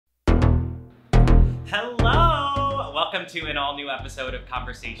Hello! Welcome to an all-new episode of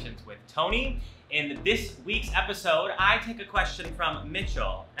Conversations with Tony. In this week's episode, I take a question from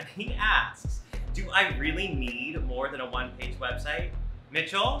Mitchell, and he asks, do I really need more than a one-page website?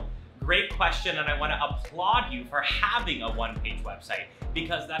 Mitchell, great question, and I want to applaud you for having a one-page website,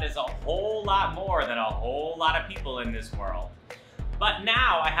 because that is a whole lot more than a whole lot of people in this world. But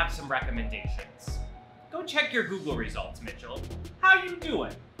now I have some recommendations. Go check your Google results, Mitchell. How you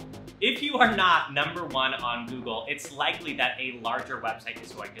doing? If you are not number one on Google, it's likely that a larger website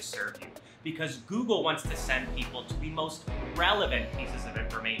is going to serve you, because Google wants to send people to the most relevant pieces of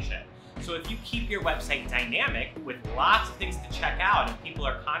information. So if you keep your website dynamic with lots of things to check out and people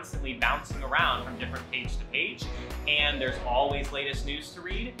are constantly bouncing around from different page to page, and there's always latest news to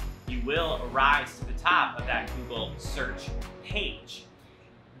read, you will rise to the top of that Google search page.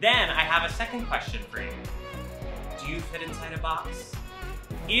 Then I have a second question for you. Do you fit inside a box?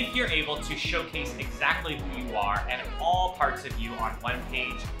 If you're able to showcase exactly who you are and all parts of you on one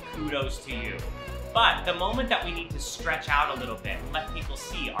page, kudos to you. But the moment that we need to stretch out a little bit and let people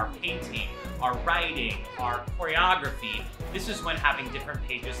see our painting, our writing, our choreography, this is when having different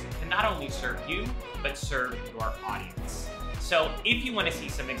pages can not only serve you, but serve your audience. So if you want to see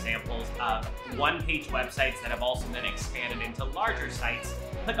some examples of one-page websites that have also been expanded into larger sites,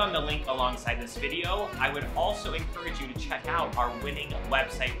 click on the link alongside this video. I would also encourage you to check out our Winning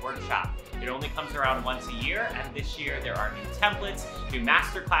Website Workshop. It only comes around once a year, and this year there are new templates, new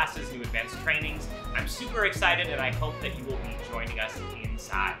master classes, new advanced trainings. I'm super excited, and I hope that you will be joining us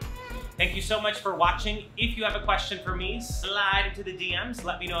inside. Thank you so much for watching. If you have a question for me, slide into the DMs.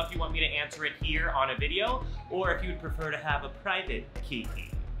 Let me know if you want me to answer it here on a video, or if you would prefer to have a private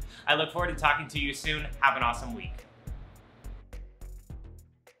kiki. I look forward to talking to you soon. Have an awesome week.